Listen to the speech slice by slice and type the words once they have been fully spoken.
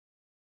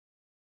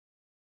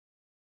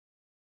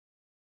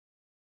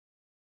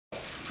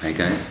Hey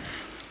guys,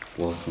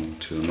 welcome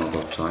to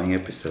another tying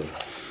episode,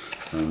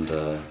 and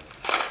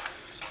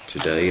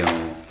today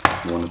I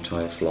want to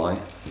tie a fly,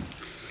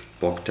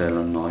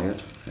 Bucktail and Nayat.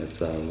 It's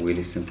a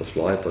really simple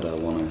fly, but I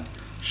want to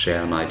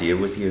share an idea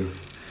with you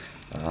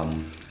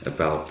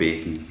about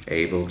being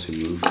able to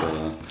move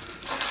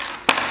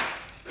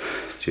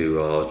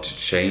to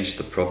change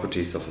the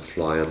properties of a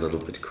fly a little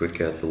bit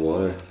quicker at the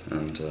water,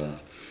 and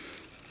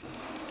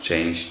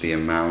change the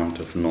amount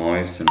of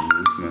noise and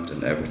movement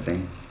and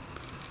everything.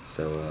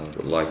 So I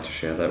would like to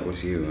share that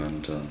with you,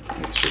 and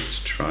it's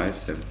just a try,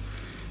 so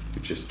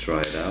you just try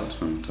it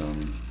out.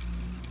 And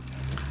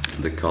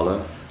the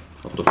color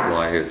of the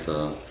fly is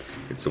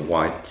it's a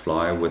white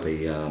fly with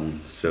a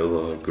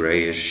silver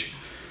grayish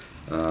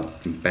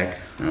back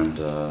and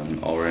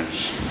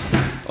orange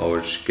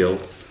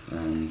gills,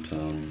 and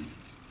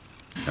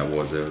that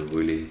was a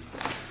really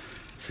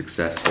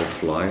successful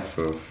fly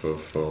for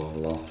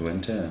last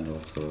winter, and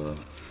also a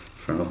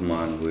friend of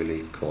mine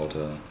really caught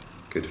a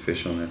good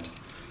fish on it.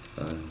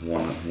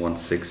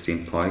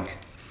 116 Pike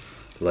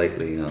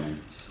lately,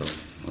 so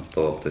I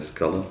thought this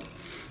color,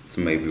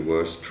 so maybe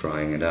worth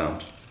trying it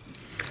out.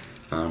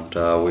 And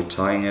we're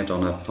tying it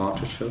on a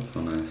Partridge hook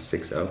on a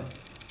 6/0,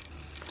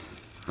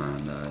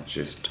 and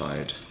just tie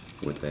it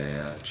with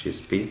a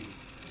GSP.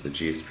 It's a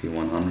GSP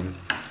 100.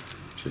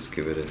 Just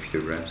give it a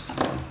few reps.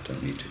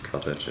 Don't need to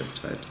cut it, just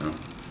tie it down.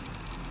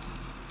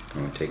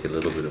 And we take a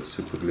little bit of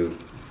super glue.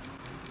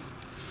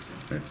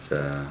 It's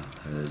a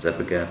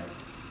zipper gap.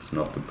 It's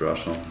not the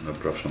brush on. The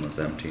brush on is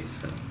empty,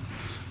 so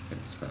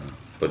it's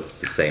but it's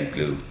the same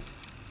glue.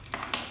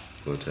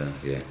 But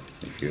yeah,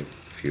 if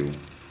you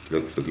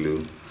look for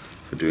glue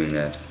for doing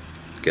that,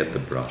 get the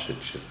brush. It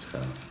just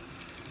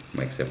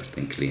makes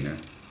everything cleaner.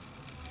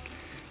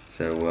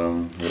 So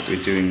what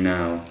we're doing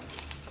now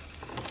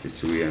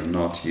is we are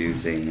not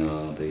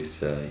using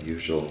these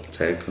usual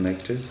tail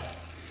connectors,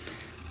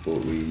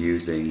 but we're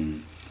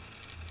using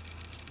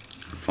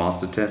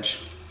fast attach.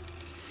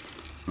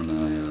 And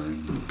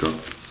I got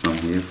some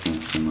here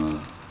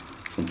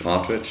from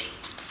Partridge.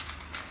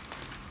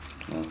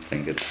 I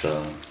think it's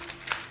a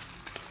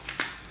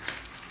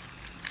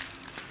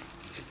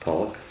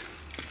Pike.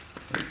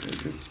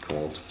 It's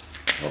called,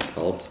 or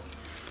Pelt.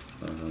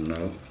 I don't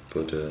know,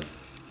 but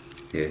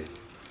yeah.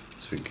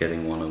 So we're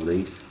getting one of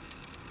these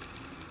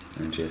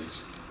and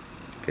just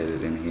get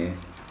it in here.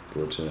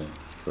 But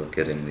for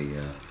getting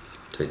the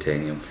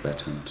titanium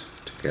flattened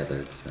together,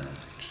 it's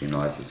actually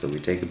nicer. So we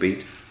take a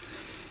bead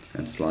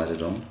and slide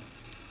it on,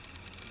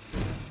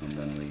 and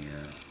then we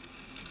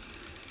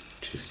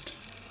just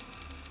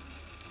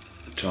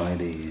tie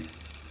the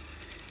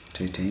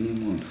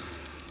titanium on.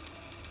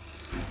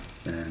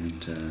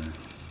 And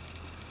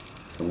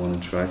so I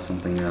want to try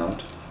something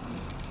out.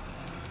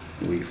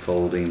 We're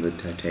folding the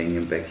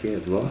titanium back here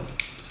as well,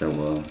 so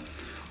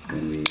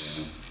when we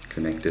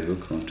connect the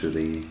hook onto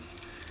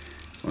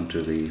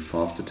the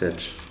fast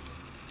attach,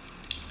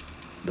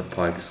 the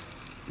pike is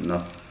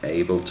not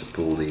able to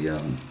pull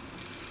the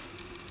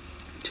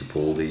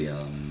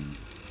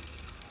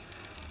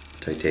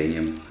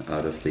titanium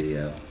out of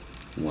the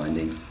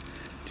windings.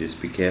 Just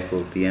be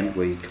careful at the end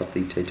where you cut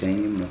the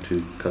titanium not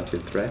to cut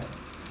your thread.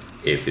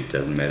 If it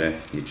doesn't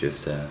matter, you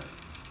just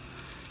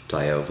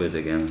tie over it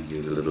again,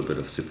 use a little bit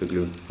of super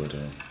glue, but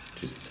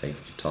just save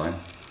the time.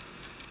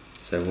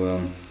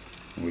 So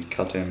we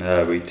tied in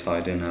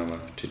our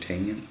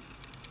titanium,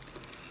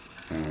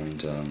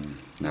 and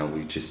now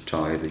we just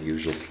tie the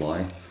usual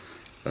fly.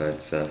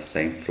 It's the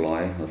same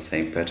fly, the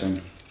same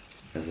pattern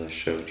as I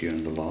showed you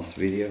in the last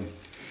video,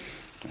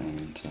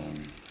 and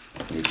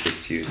we're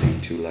just using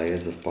 2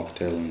 layers of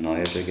Bucktail and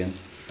Nayat again,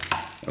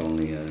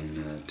 only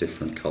in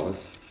different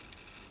colors.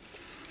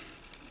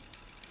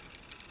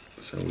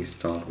 So we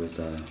start with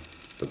the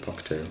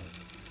Bucktail.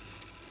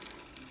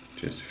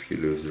 Just a few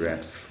loose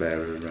wraps,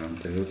 flare it around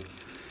the hook,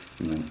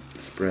 and then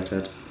spread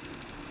it.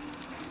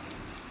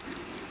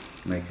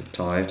 Make it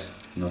tight,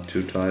 not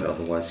too tight,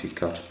 otherwise you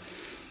cut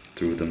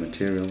through the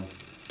material.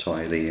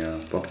 Tie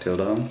the Bucktail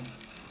down.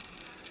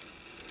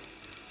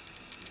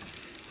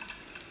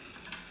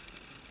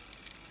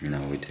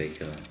 Now we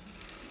take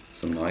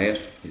some Nayat,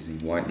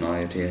 using white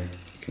Nayat here.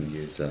 You can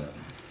use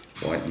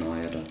white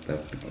Nayat or the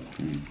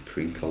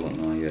cream colored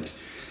Nayat,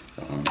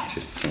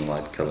 just some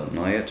light colored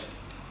Nayat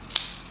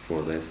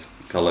for this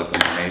color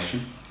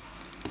combination.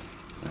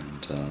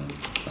 And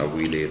I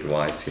really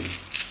advise you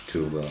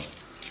to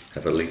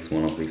have at least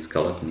one of these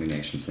color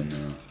combinations in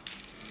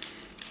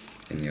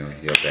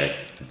your bag.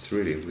 It's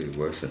really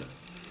worth it.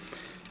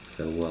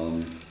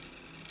 So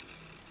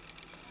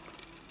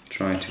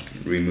try to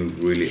remove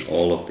really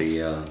all of the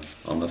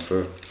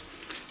underfur,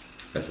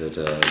 as it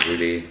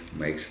really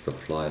makes the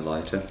fly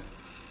lighter.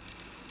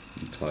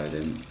 And tie it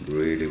in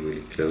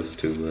really close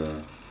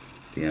to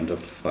the end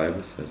of the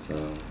fibers, as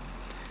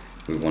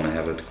we want to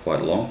have it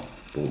quite long,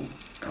 but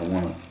I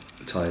want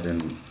to tie it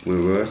in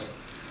reverse,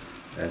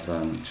 as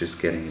I'm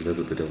just getting a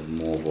little bit of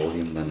more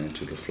volume than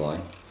into the fly.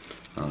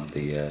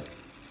 The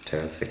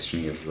tail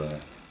section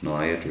of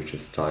Nayat, which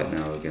is tight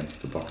now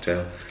against the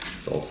bucktail.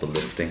 It's also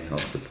lifting or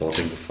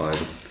supporting the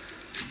fibers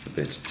a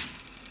bit.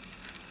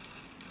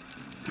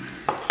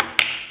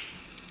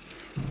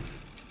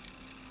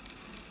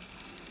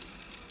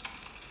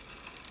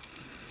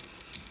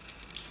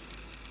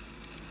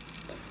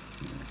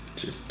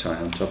 Just tie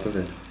on top of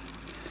it.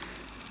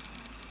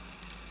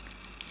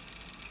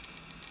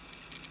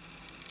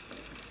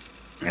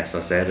 As I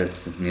said,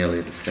 it's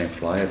nearly the same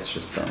fly, it's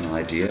just an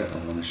idea I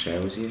want to share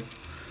with you.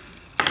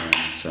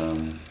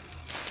 And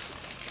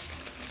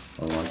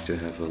I like to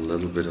have a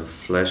little bit of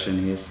flesh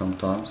in here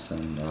sometimes,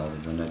 and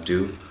when I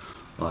do,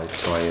 I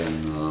tie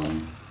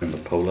in the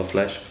polar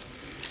flesh.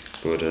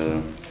 But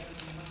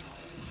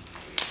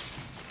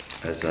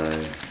as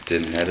I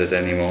didn't have it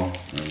anymore,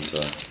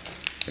 and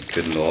I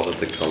couldn't order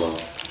the color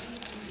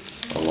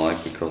I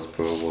like because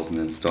pearl wasn't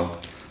in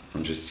stock,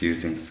 I'm just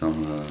using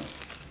some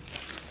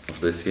of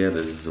this here.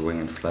 This is a wing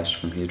and flesh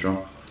from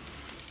Hedron,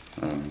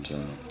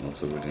 and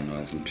also really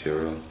nice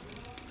material.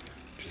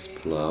 Just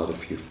pull out a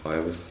few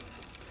fibers.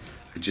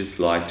 I just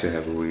like to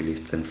have a really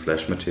thin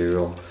flesh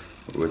material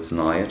with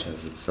Nayat,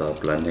 as it's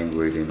blending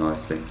really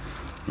nicely.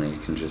 And then you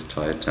can just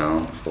tie it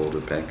down, fold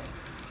it back.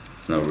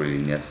 It's not really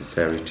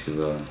necessary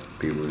to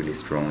be really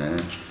strong in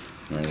it.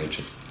 And then you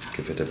just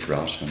give it a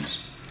brush and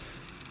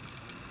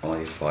all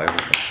your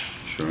fibers are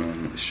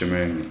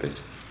shimmering a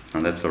bit.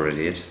 And that's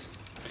already it.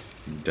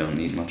 You don't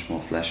need much more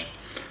flesh.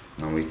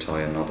 Now we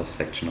tie another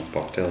section of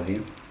bucktail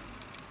here.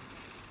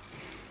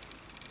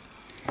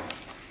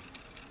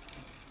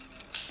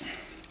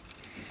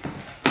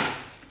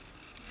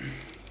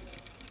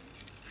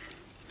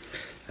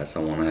 As I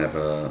want to have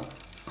a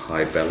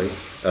high belly,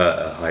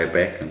 a high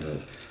back,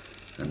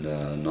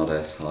 and not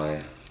as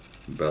high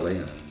belly,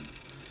 I'm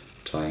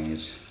tying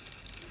it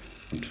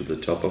onto the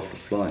top of the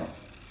fly.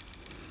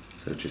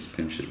 So just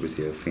pinch it with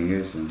your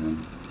fingers and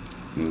then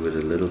move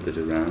it a little bit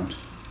around,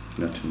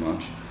 not too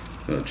much,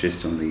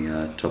 just on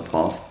the top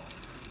half.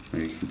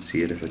 And you can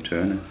see it if I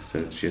turn it, so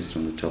it's just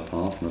on the top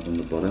half, not on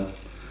the bottom.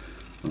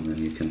 And then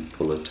you can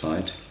pull it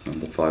tight and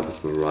the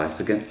fibers will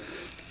rise again.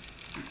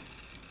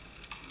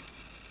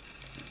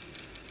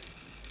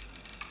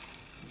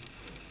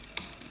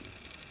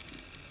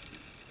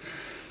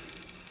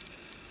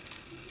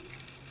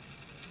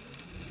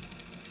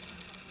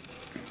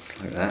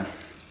 Like that,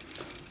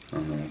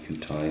 and then I can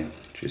tie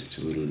just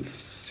a little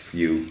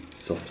few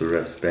softer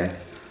reps back,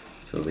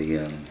 so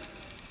the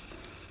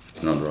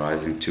it's not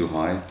rising too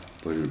high,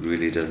 but it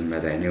really doesn't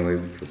matter anyway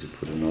because we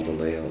put another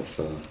layer of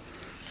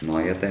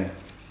Nayat there,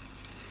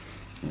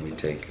 and we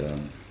take a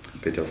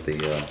bit of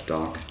the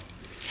dark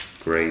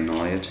grey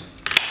Nayat,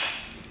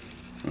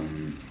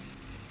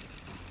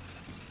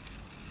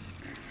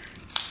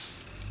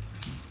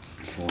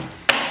 for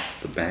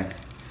the back.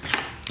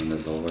 And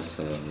as always,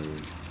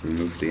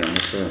 remove the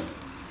underfur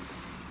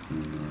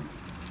and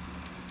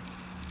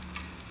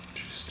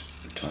just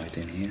tie it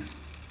in here.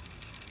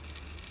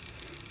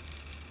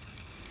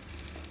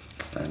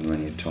 And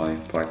when you tie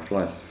pike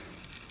flies,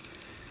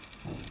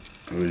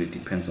 it really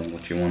depends on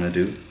what you want to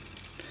do.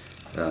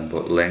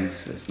 But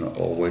length is not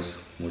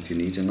always what you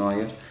need in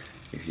Nayat.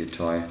 If you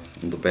tie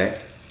on the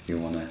back, you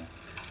want to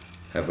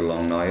have a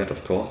long Nayat,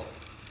 of course.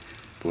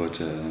 But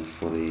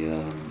for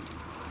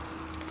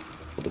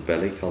the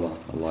belly color,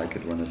 I like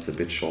it when it's a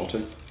bit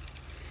shorter.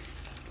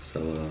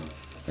 So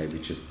maybe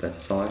just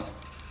that size,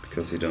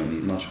 because you don't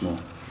need much more.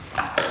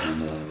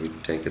 And we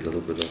take a little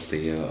bit of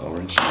the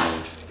orange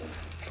Nayat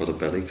for the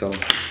belly color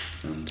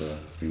and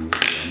remove the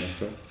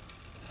underfur.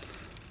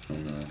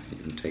 And you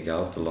can take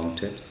out the long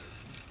tips,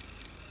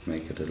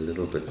 make it a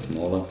little bit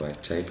smaller by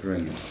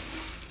tapering it.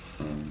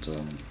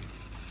 And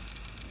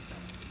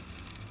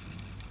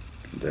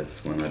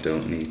that's when I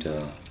don't need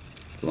a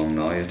long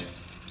Nayat.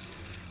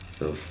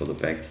 So for the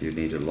back you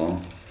need a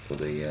long, for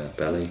the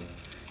belly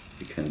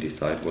you can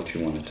decide what you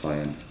want to tie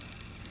in.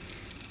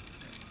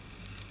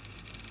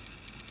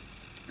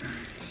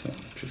 So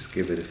just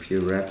give it a few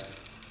reps,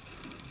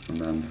 and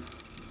then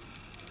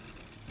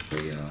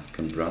we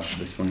can brush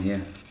this one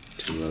here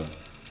to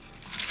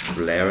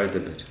flare it a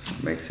bit.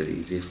 It makes it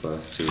easy for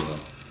us to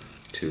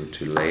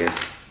lay it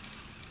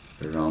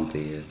around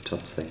the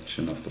top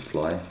section of the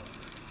fly.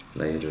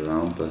 Lay it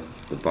around the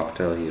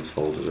bucktail here,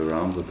 fold it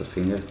around with the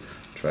fingers.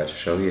 Try to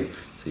show you.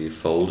 So you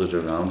fold it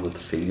around with the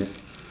fingers,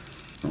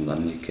 and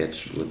then you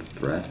catch with the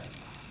thread,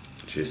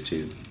 just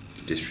to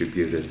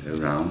distribute it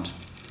around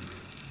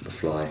the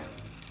fly.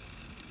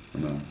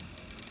 And then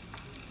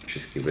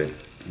just give it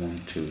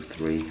 1, 2,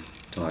 3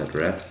 tight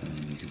reps,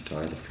 and you can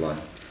tie the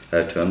fly,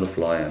 turn the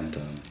fly, and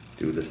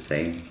do the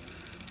same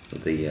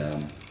with the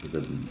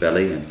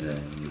belly, and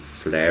you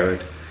flare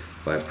it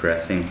by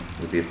pressing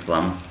with your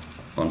thumb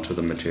onto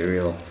the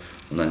material,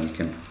 and then you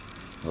can,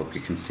 I hope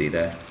you can see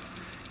that,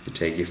 you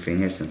take your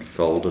fingers and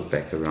fold it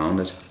back around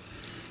it,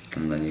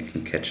 and then you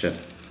can catch it.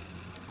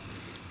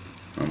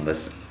 And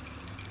this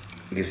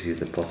gives you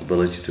the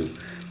possibility to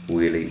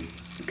really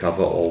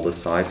cover all the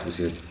sides with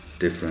your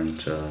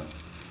different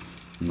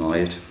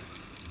Nayat.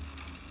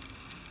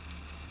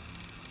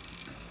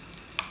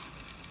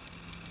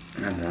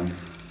 And then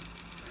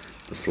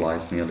the fly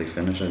is nearly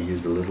finished. I've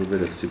used a little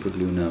bit of super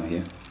glue now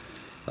here.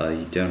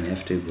 You don't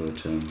have to,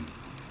 but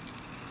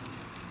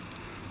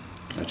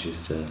I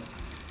just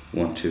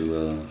want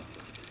to,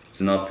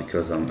 it's not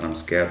because I'm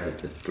scared that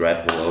the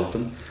thread will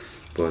open,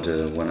 but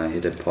when I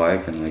hit a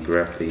pike and I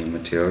grab the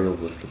material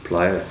with the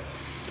pliers,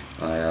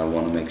 I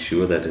want to make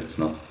sure that it's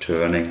not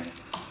turning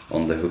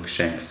on the hook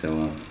shank, so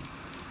I'm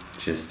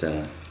just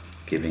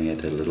giving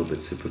it a little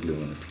bit super glue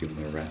and a few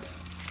more wraps.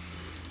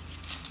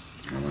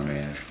 And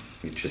then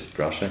we just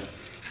brush it.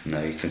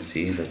 Now you can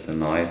see that the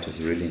Nayat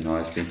is really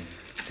nicely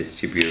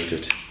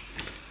distributed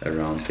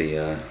around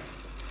the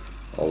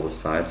all the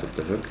sides of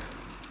the hook,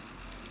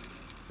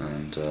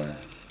 and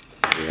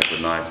we have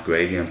a nice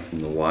gradient from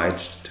the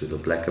white to the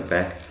blacker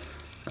back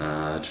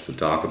to the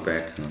darker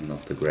back and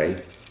of the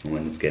grey. And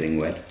when it's getting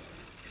wet,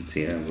 you can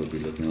see it will be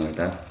looking like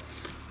that.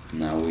 And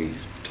now we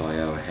tie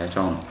our hat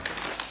on,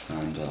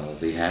 and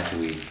the hat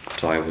we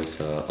tie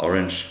with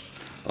orange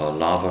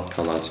lava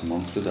colored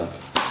Monsterdub,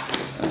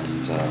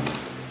 and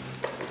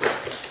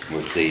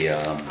with the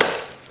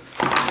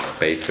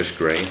Baitfish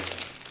grey,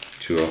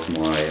 two of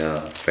my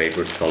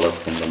favorite colors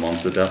from the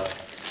Monsterdub.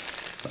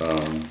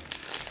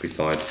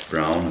 Besides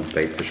brown and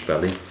Baitfish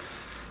belly,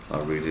 I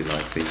really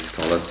like these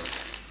colors,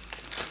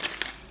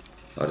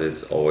 but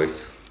it's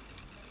always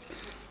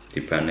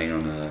depending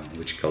on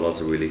which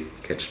colors really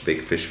catch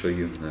big fish for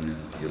you, then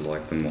you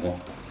like them more.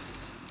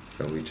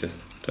 So we just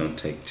don't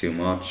take too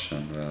much,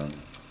 and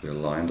we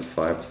align the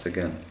fibers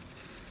again.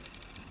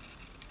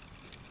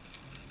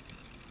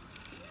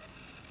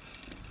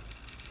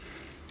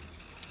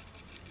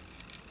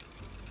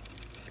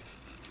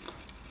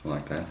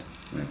 Like that.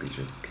 Maybe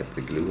just get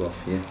the glue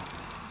off here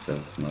so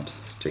it's not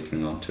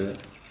sticking onto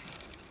it.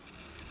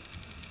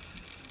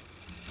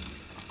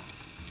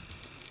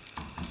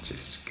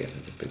 Just get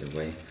it a bit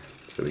away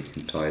so we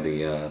can tie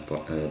the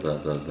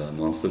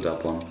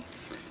Monsterdub on,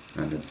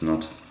 and it's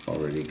not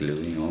already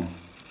gluing on.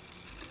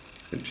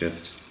 So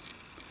just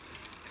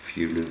a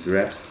few loose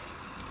wraps,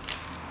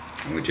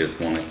 and we just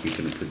want to keep it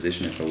in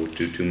position. If I would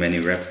do too many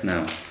wraps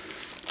now,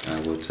 I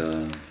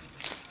would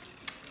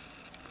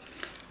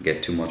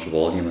get too much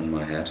volume in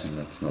my head, and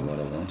that's not what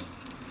I want.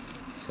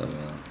 So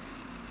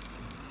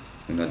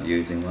we're not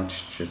using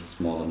much, just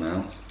small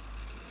amounts,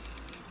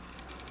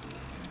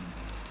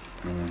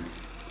 and then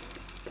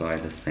tie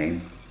the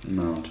same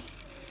amount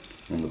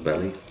on the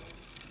belly,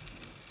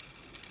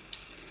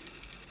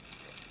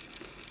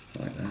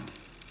 like that.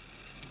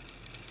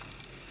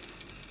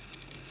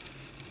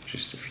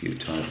 Just a few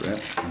tight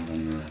wraps, and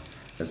then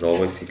as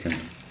always you can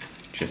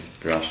just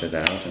brush it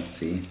out and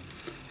see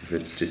if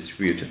it's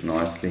distributed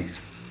nicely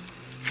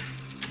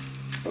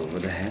over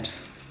the head.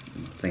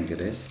 I think it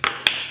is,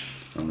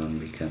 and then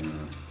we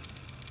can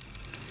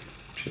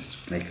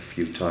just make a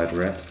few tight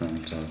wraps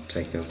and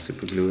take our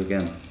super glue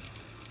again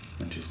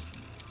and just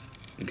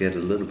get a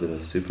little bit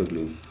of super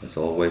glue as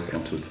always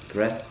onto the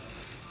thread,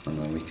 and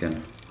then we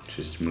can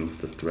just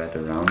move the thread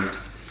around it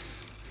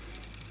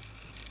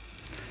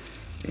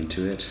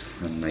into it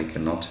and make a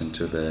knot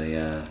into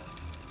the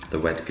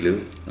wet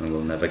glue, and it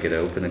will never get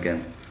open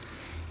again.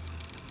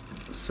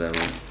 So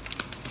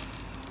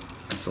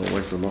as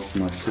always, I lost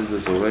my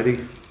scissors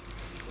already.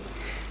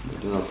 Where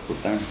did I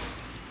put them?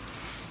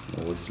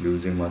 Always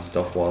losing my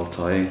stuff while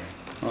tying.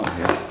 Oh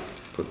yeah,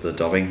 put the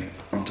dubbing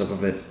on top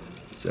of it.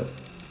 So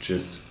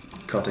just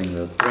cutting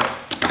the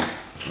thread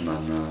and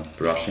then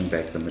brushing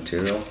back the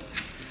material.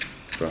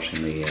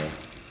 Brushing the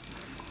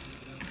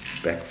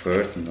back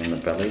first and then the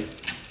belly.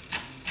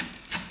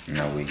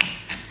 Now we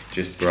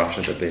just brush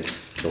it a bit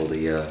till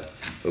the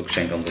hook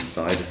shank on the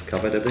side is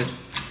covered a bit.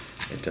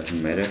 It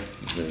doesn't matter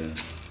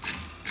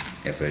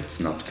if it's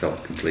not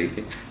covered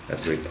completely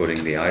as we're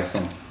putting the ice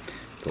on,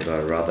 but I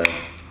rather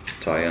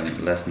tie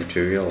on less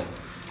material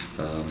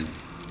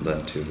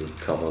than to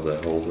cover the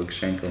whole hook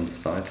shank on the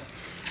sides,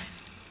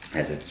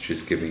 as it's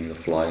just giving the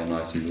fly a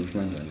nice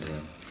movement,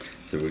 and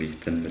it's a really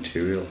thin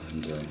material,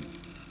 and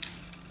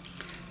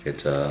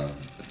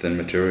thin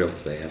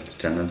materials, they have the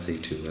tendency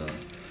to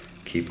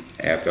keep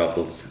air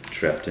bubbles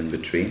trapped in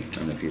between,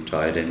 and if you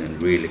tie it in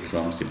really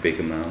clumsy big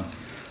amounts,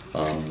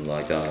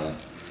 like a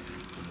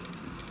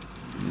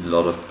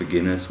lot of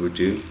beginners would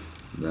do,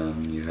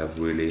 then you have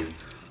really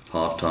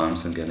hard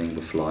times in getting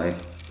the fly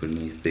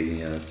beneath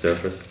the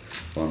surface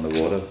or on the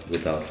water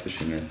without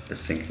fishing a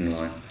sinking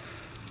line.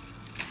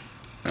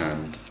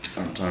 And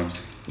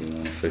sometimes you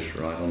want to fish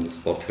right on the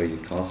spot where you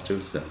cast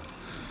to, so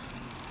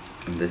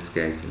in this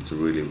case it's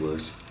really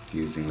worth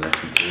using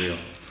less material.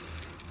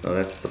 So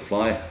that's the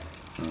fly,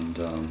 and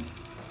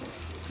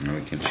now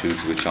we can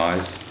choose which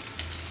eyes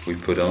we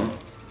put on.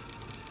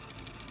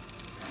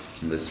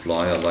 And this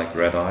fly, I like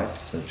red eyes,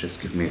 so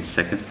just give me a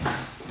second.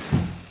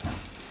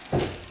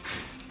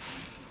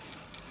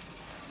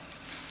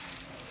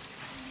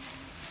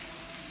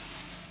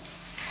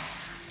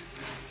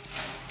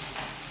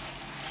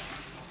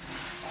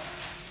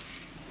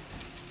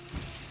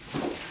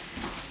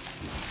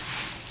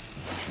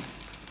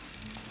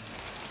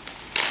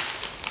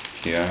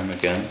 Here I am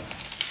again,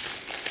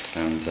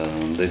 and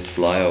on this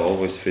fly I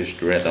always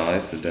fished red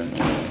eyes. I don't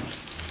know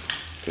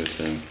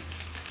but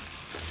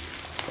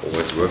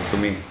always worked for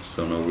me,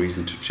 so no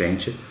reason to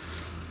change it.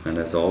 And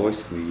as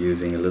always, we're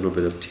using a little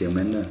bit of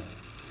Tiamenda.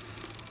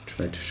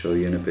 Try to show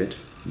you in a bit,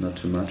 not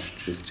too much,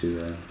 just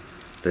to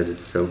let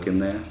it soak in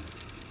there.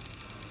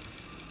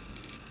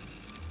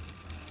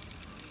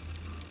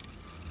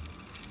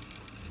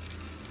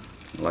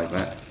 Like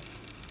that.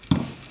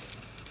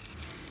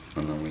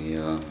 And then we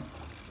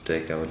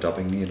take our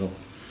dubbing needle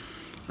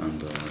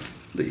and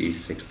the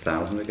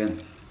E6000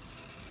 again.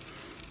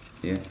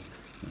 Yeah,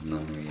 and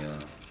then we,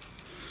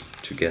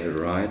 to get it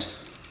right,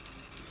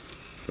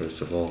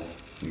 first of all,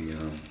 we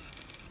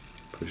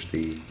push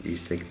the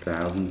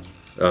E6000,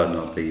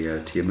 not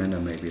the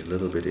Tiamenda, maybe a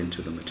little bit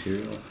into the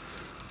material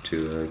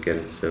to get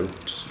it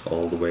soaked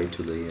all the way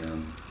to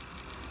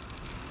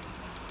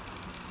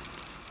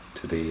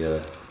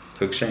the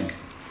hook shank.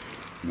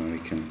 And then we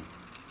can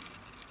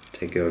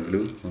take our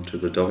glue onto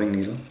the dubbing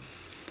needle,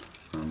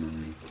 and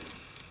then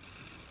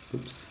we,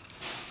 oops,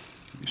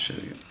 let me show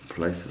you,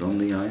 place it on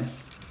the eye,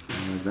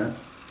 like that.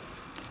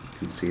 You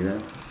can see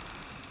that.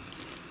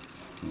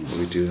 And what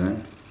we do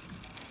then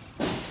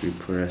is we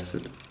press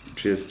it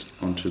just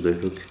onto the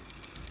hook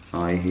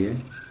eye here,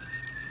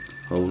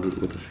 hold it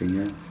with the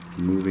finger,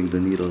 moving the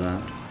needle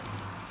out,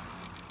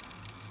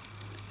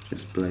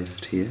 just place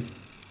it here.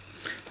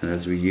 And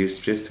as we use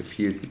just a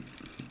few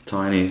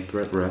tiny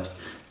thread wraps,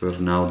 we have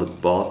now the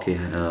bulky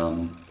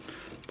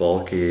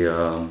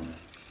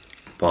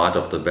part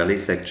of the belly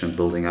section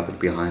building up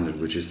behind it,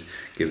 which is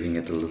giving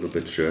it a little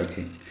bit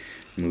jerky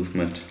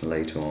movement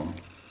later on.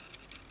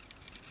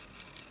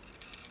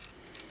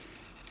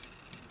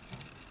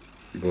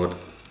 What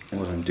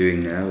I'm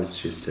doing now is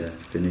just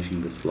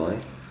finishing the fly,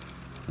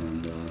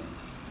 and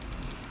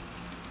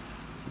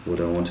what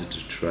I wanted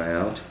to try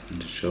out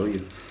and to show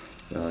you,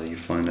 you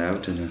find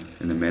out in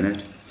a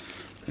minute.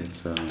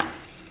 It's an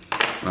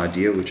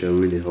idea which I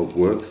really hope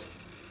works.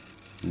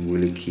 I'm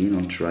really keen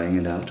on trying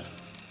it out.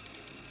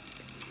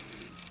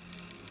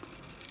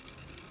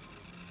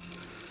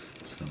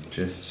 So I'm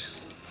just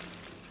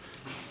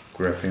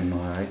grabbing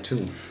my eye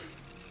tool.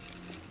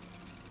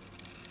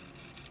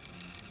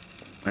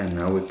 And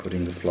now we're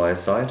putting the fly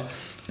aside.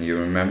 And you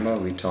remember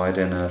we tied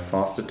in a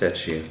fast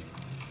attach here.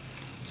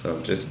 So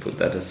just put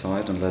that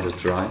aside and let it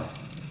dry.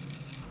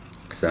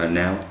 So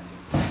now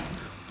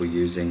we're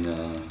using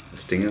a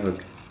stinger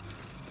hook.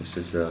 This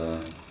is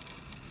a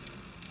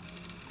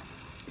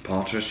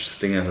Partridge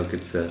stinger hook.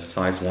 It's a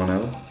size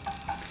 1/0,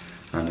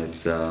 and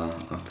it's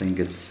I think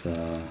it's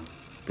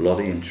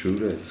bloody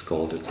intruder. It's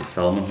called. It's a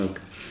salmon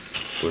hook,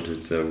 but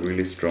it's a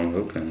really strong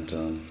hook,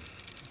 and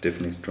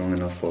definitely strong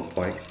enough for a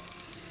pike.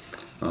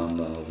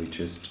 And we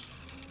just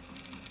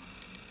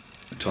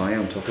tie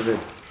on top of it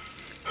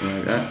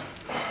like that.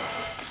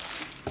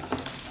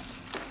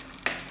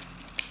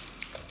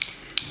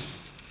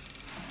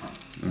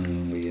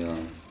 And we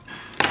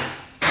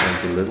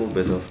take a little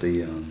bit of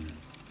the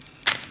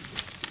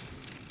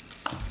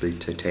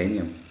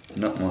titanium,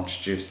 not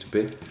much, just a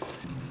bit.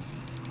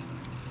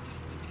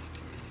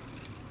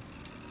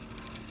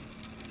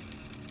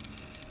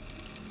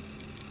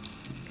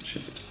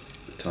 Just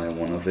tie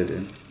one of it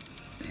in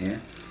here.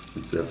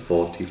 It's a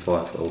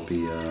 45 OP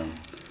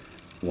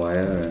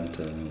wire, and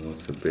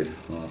was a bit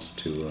hard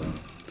to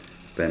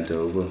bend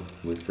over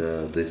with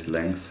this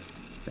length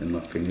in my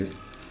fingers.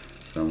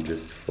 So I'm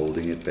just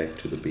folding it back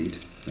to the bead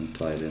and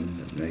tie it in.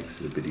 That makes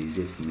it a bit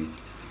easier for me.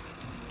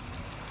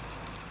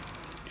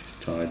 Just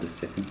tie the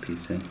second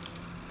piece in,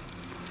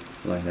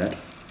 like that.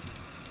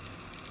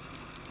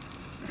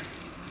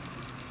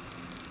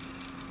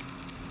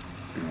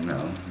 And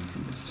now you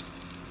can just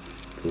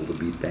pull the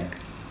bead back.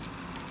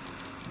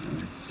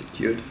 And it's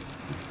secured.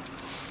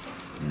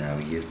 Now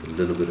we use a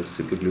little bit of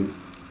super glue.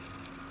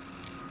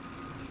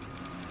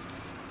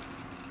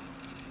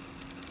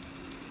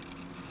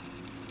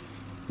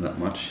 Not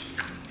much,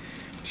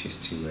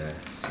 just to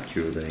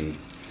secure the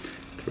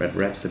thread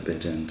wraps a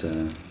bit, and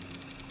to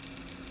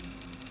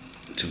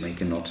make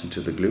a knot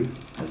into the glue,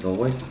 as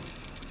always.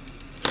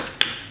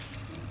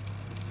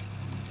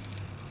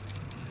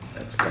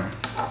 That's done.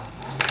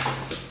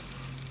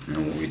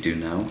 And what we do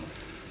now,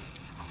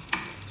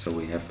 so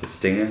we have the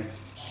stinger,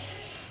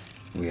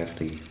 we have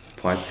the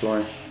pipe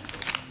fly,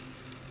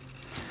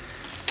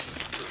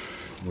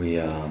 we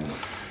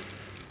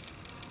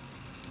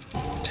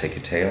take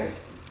a tail.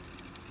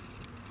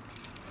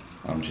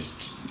 I'm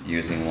just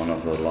using one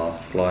of the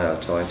last fly I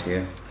tied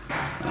here,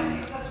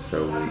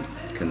 so we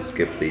can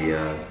skip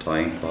the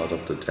tying part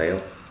of the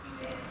tail.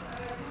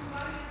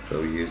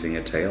 So we're using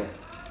a tail.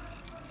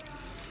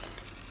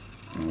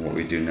 And what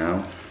we do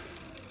now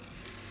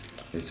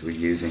is we're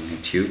using a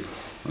tube.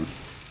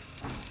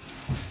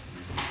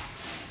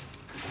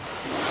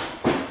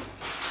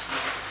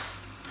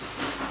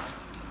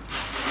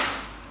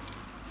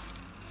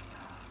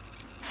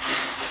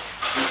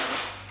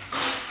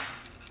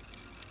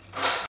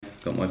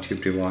 Got my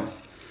tube device.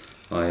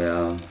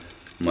 I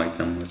make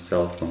them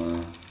myself on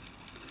a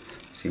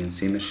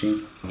CNC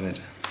machine of it,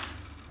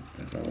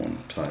 because I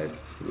want to tie it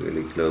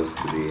really close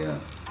to the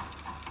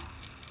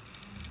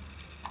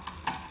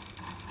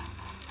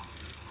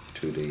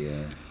to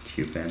the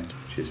tube end.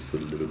 Just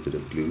put a little bit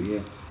of glue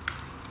here,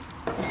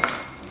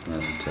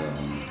 and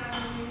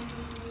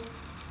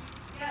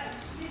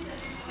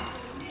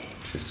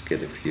just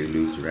get a few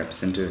loose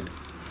wraps into it.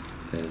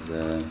 There's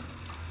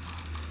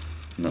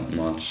not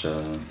much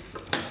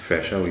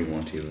pressure we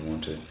want here. We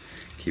want to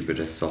keep it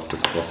as soft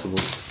as possible.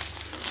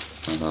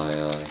 And I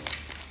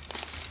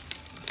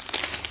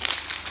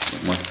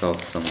got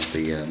myself some of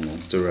the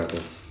monster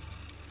rattles,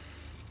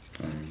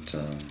 and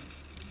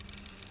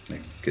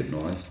make a good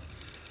noise.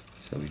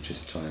 So we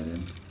just tie it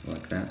in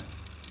like that.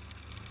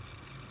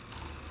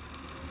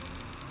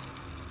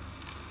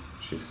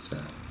 Just get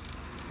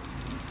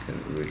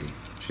it really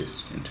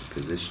just into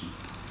position.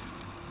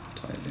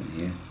 Tie it in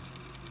here,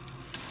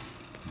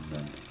 and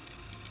then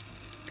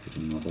get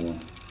another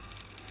one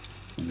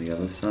on the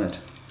other side.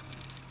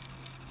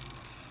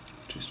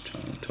 Just tie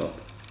on top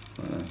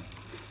like that.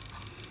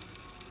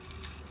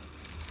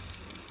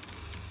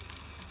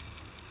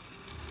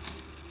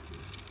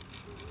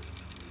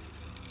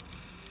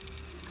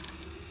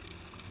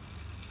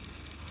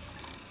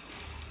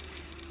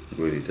 It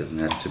really doesn't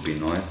have to be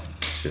nice.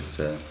 It's just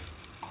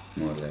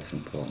more or less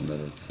important that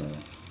it's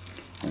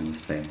on the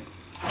same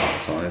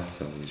size,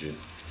 so we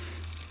just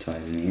tie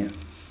it in here.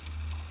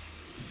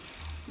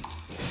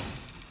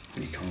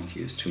 You can't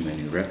use too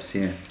many wraps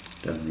here,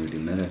 doesn't really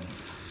matter.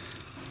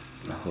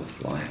 The whole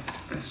fly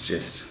is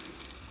just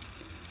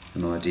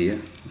an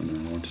idea,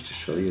 and I wanted to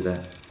show you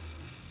that.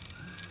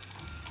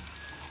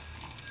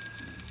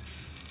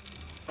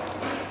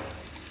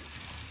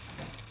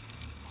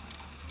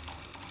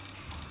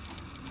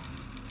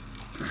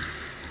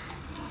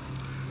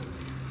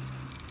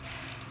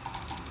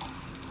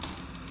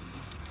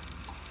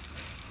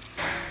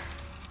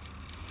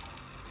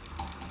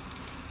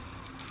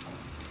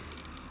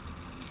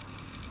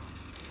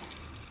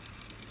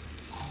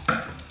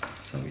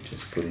 So we're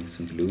just putting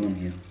some glue on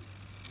here.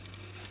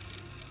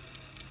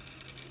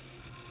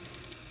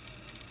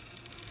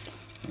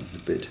 A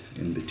bit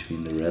in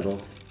between the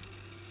rattles.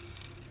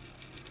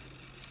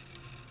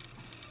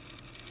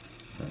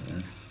 Like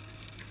that.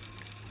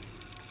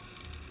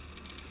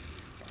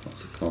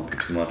 Also can't be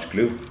too much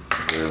glue,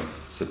 because they're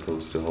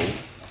supposed to hold.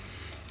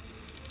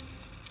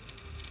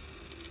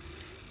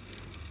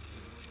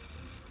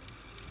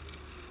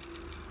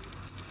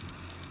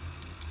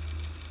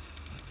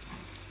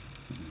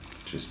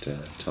 Just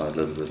tie a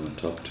little bit on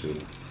top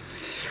to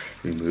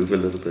remove a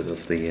little bit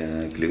of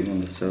the glue on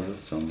the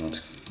surface, so I'm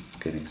not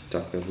getting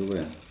stuck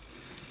everywhere.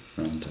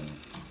 And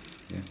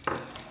yeah,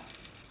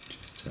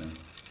 just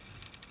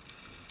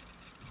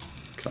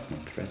cut my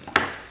thread.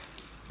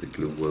 The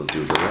glue will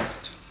do the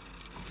rest.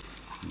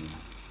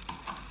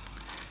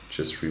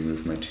 Just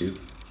remove my tube,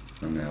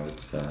 and now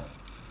it's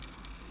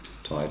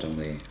tied on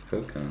the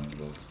hook and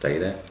will stay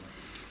there.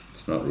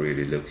 It's not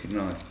really looking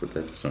nice, but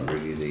that's not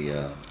really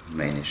the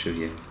main issue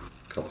here.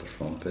 Cut the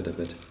front bit a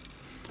bit,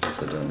 because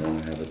I don't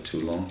want to have it too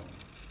long.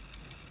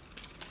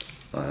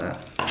 Like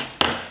that.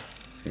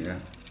 See that?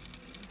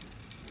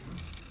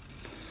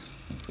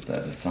 I'll put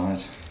that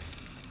aside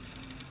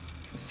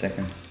for a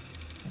second.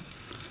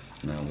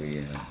 Now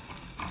we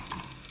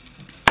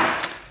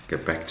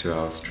get back to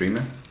our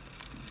streamer.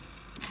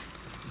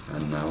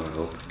 And now I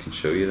hope I can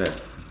show you that.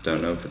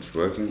 Don't know if it's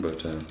working,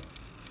 but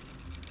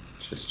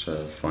just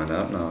find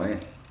out now,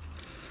 eh?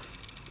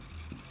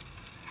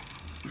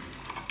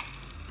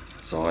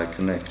 So I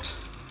connect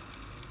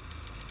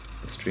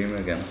the streamer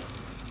again.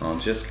 Now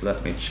just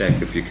let me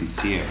check if you can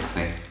see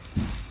everything.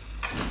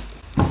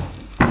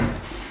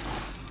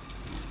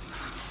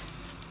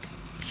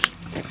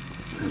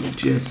 I'm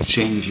just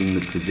changing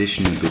the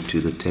position a bit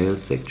to the tail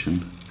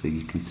section so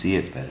you can see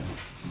it better.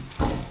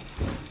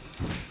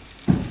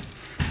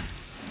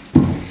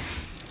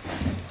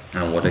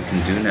 And what I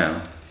can do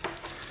now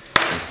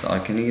is I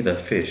can either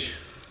fish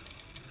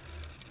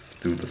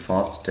through the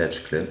fast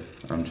attach clip.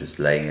 I'm just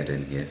laying it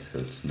in here so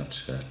it's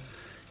not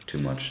too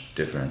much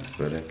difference,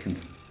 but I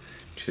can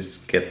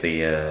just get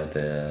the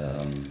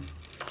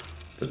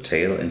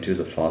tail into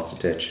the fast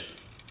attach,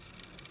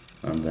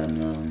 and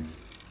then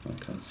I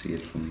can't see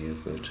it from here,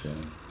 but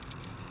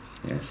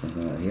yeah,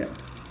 something like here,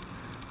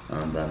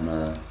 and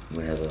then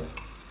we have a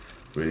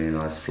really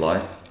nice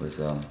fly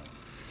with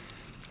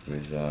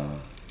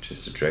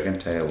just a dragon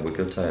tail,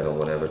 wiggle tail, or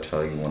whatever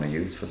tail you want to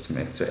use for some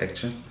extra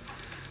action.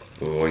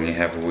 But when you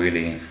have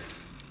really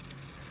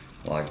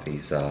like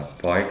these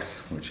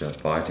pikes which are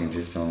biting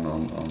just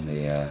on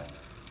the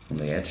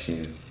edge,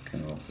 you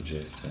can also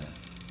just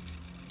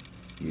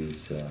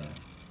use the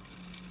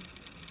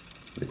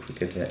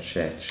quick attach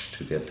edge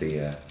to get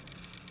the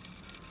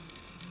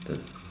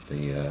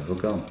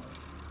hook on.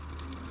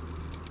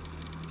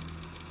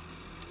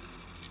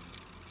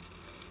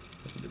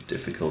 A bit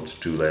difficult to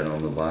do that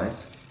on the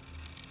vise.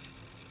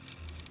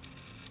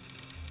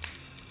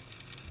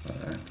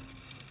 Alright,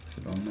 is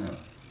it on now?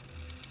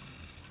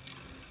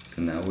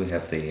 So now we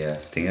have the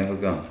stinger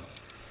hook on,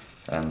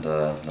 and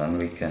then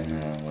we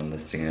can, when the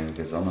stinger hook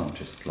is on, I'm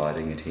just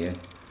sliding it here.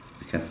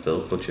 We can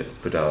still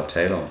put our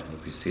tail on.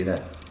 Hope you see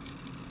that.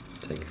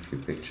 Take a few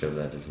pictures of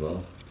that as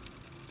well.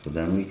 but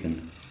then we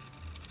can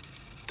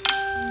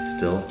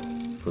still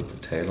put the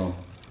tail on.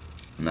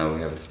 Now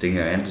we have a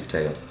stinger and a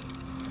tail,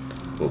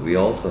 but we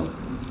also,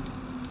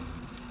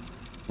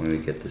 when we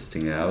get the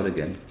stinger out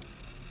again,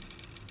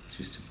 it's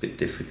just a bit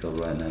difficult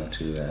right now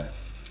to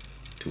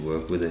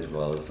work with it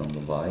while it's on the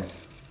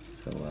vise,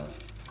 so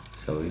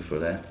sorry for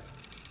that.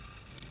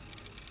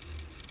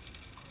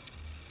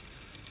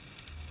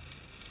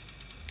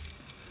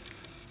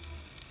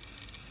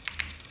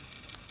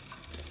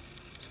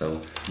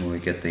 So when we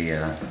get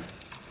the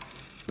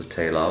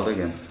tail out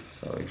again,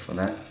 sorry for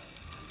that.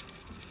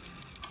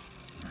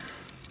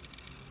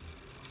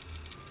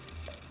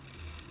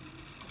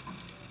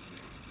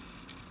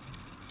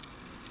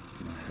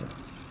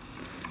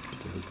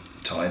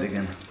 Tight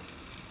again.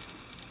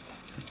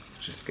 So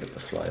just get the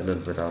fly a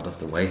little bit out of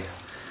the way,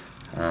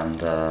 and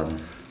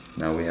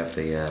now we have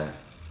the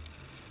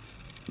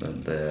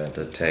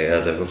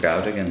tail, the hook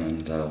out again,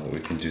 and what we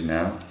can do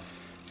now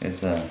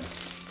is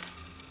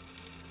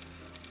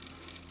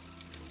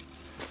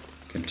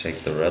can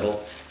take the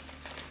rattle.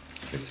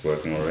 If it's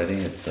working already,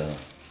 it's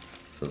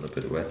still a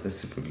bit wet, the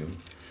super glue.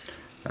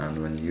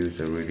 And when you use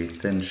a really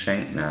thin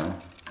shank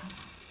now,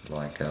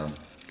 like you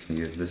can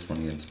use this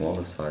one here in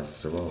smaller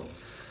sizes as well,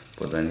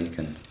 but then you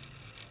can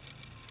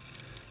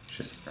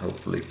just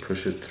hopefully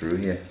push it through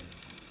here.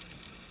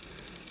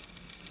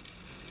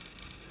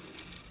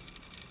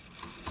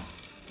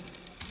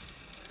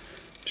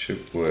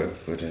 Should work,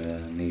 but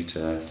need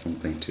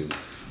something to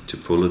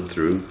pull it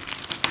through.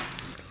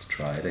 Let's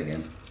try it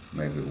again.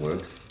 Maybe it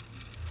works.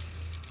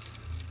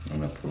 I'm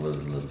gonna pull it a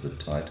little bit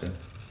tighter.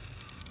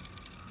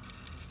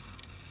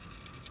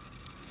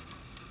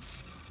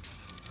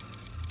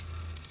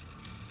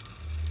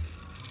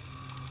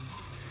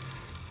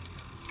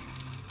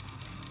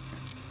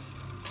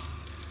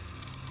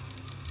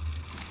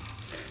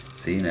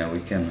 See, now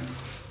we can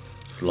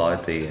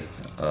slide the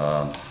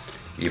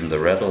even the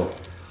rattle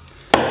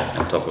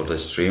on top of the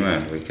streamer,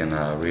 and we can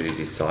really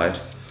decide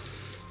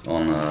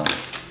on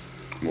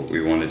what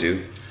we want to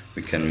do.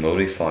 We can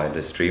modify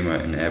the streamer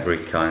in every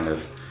kind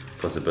of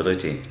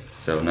possibility.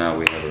 So now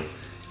we have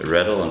a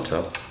rattle on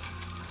top,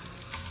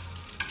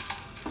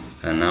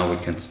 and now we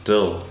can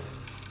still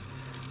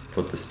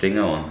put the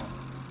stinger on.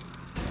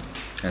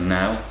 And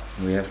now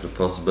we have the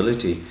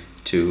possibility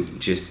to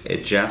just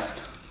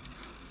adjust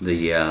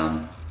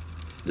the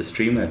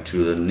streamer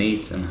to the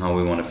needs and how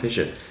we want to fish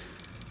it.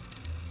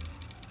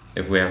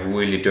 If we have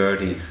really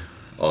dirty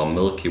or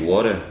milky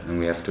water and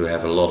we have to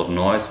have a lot of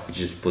noise, we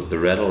just put the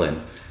rattle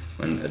in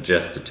and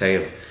adjust the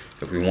tail.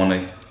 If we want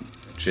to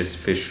just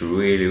fish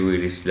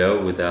really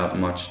slow without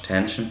much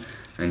tension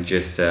and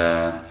just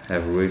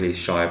have really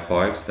shy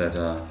pikes that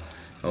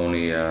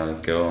only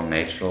go on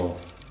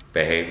natural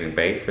behaving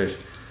baitfish,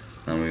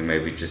 then we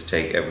maybe just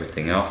take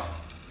everything off.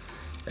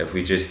 If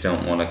we just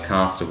don't want to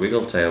cast a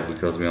wiggle tail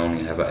because we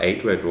only have an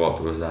 8 weight rod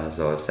with us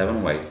or a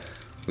 7 weight,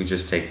 we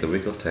just take the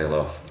wiggle tail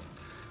off.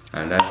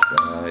 And that's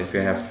if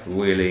you have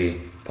really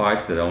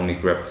pikes that only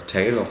grab the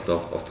tail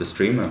of the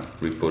streamer,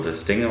 we put a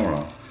stinger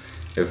on.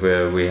 If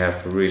we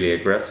have really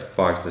aggressive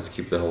pikes that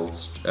keep the whole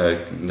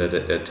that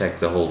attack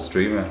the whole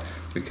streamer,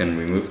 we can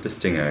remove the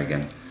stinger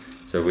again.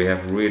 So we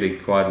have really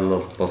quite a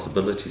lot of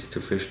possibilities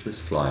to fish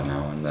this fly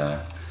now in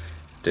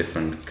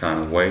different kind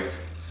of ways.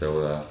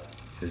 So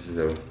this is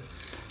an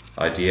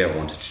idea I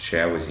wanted to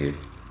share with you.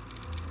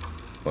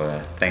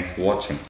 Well, thanks for watching.